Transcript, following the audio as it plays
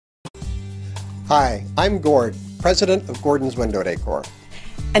Hi, I'm Gord, President of Gordon's Window Decor.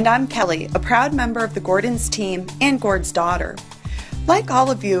 And I'm Kelly, a proud member of the Gordon's team and Gord's daughter. Like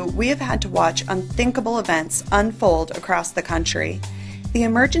all of you, we have had to watch unthinkable events unfold across the country. The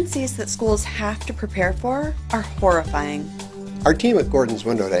emergencies that schools have to prepare for are horrifying. Our team at Gordon's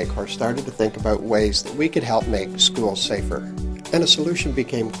Window Decor started to think about ways that we could help make schools safer, and a solution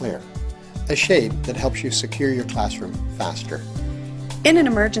became clear: a shade that helps you secure your classroom faster. In an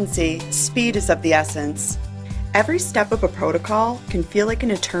emergency, speed is of the essence. Every step of a protocol can feel like an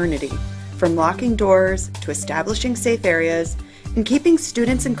eternity, from locking doors to establishing safe areas and keeping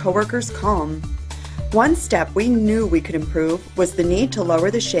students and coworkers calm. One step we knew we could improve was the need to lower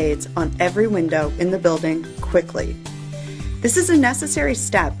the shades on every window in the building quickly. This is a necessary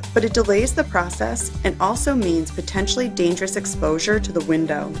step, but it delays the process and also means potentially dangerous exposure to the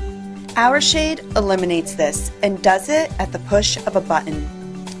window. Our shade eliminates this and does it at the push of a button.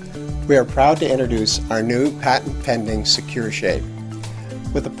 We are proud to introduce our new patent-pending Secur Shade.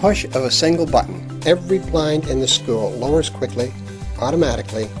 With the push of a single button, every blind in the school lowers quickly,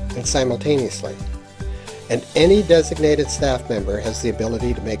 automatically, and simultaneously. And any designated staff member has the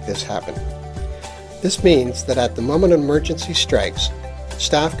ability to make this happen. This means that at the moment an emergency strikes,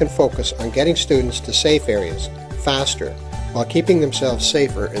 staff can focus on getting students to safe areas faster while keeping themselves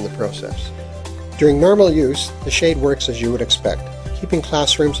safer in the process. During normal use, the shade works as you would expect, keeping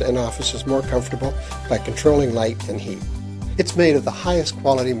classrooms and offices more comfortable by controlling light and heat. It's made of the highest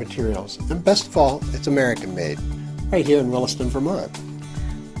quality materials, and best of all, it's American made, right here in Williston, Vermont.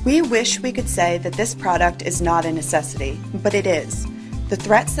 We wish we could say that this product is not a necessity, but it is. The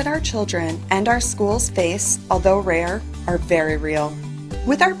threats that our children and our schools face, although rare, are very real.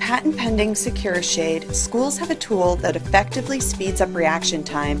 With our patent-pending Secur Shade, schools have a tool that effectively speeds up reaction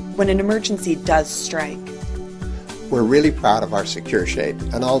time when an emergency does strike. We're really proud of our Secur Shade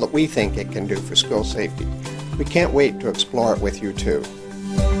and all that we think it can do for school safety. We can't wait to explore it with you too.